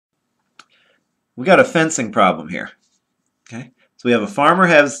We got a fencing problem here. Okay, so we have a farmer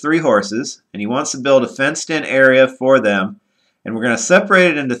has 3 horses, and he wants to build a fenced-in area for them, and we're going to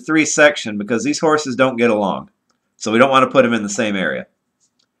separate it into 3 sections because these horses don't get along. So we don't want to put them in the same area.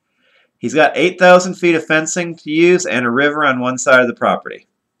 He's got 8,000 feet of fencing to use and a river on one side of the property.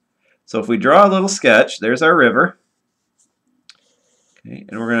 So if we draw a little sketch, there's our river. Okay,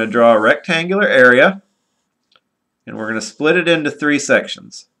 and we're going to draw a rectangular area, and we're going to split it into 3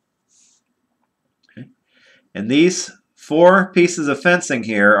 sections. Okay. And these 4 pieces of fencing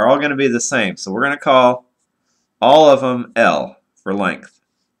here are all going to be the same. So we're going to call all of them L for length.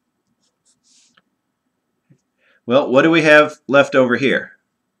 Well, what do we have left over here?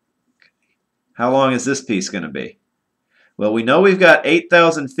 How long is this piece going to be? Well, we know we've got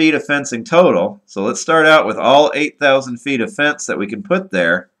 8,000 feet of fencing total, so let's start out with all 8,000 feet of fence that we can put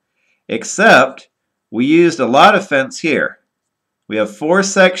there, except we used a lot of fence here. We have 4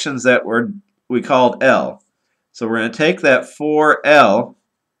 sections that we called L. So we're going to take that 4L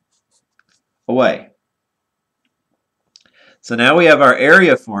away. So now we have our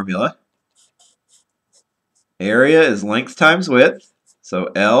area formula. Area is length times width, so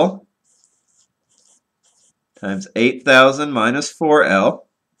L times 8,000 minus 4L.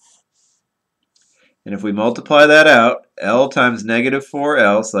 And if we multiply that out, L times negative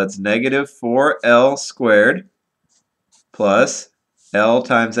 4L, so that's negative 4L squared plus L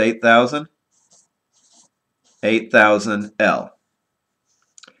times 8,000, 8,000L.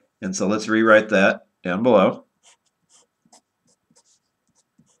 And so let's rewrite that down below.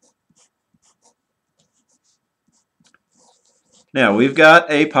 Now we've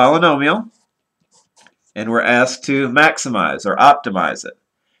got a polynomial, and we're asked to maximize or optimize it,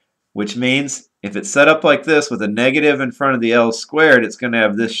 which means if it's set up like this with a negative in front of the L squared, it's going to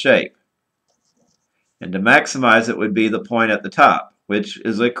have this shape. And to maximize it would be the point at the top, which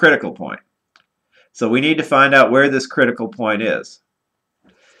is a critical point. So we need to find out where this critical point is.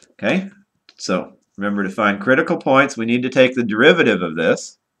 Okay, so remember, to find critical points, we need to take the derivative of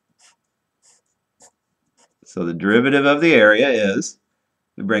this. So the derivative of the area is,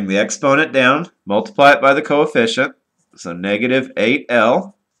 we bring the exponent down, multiply it by the coefficient, so negative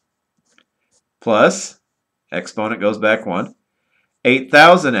 8L plus, exponent goes back 1,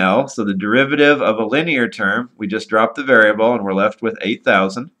 8,000L, so the derivative of a linear term, we just drop the variable and we're left with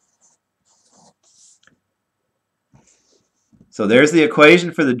 8,000. So there's the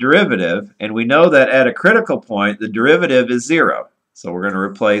equation for the derivative, and we know that at a critical point, the derivative is 0. So we're going to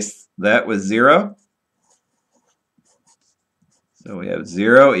replace that with 0. So we have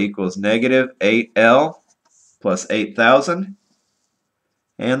 0 equals negative 8L plus 8,000.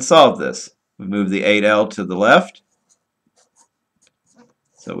 And solve this. We move the 8L to the left.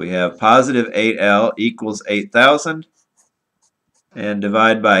 So we have positive 8L equals 8,000. And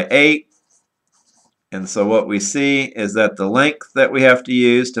divide by 8. And so what we see is that the length that we have to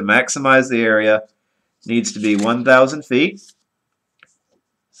use to maximize the area needs to be 1,000 feet.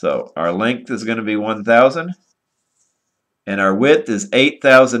 So our length is going to be 1,000. And our width is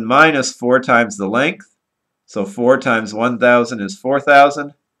 8,000 minus 4 times the length. So 4 times 1,000 is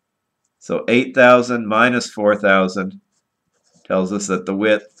 4,000. So 8,000 minus 4,000 tells us that the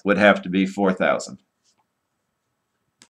width would have to be 4,000.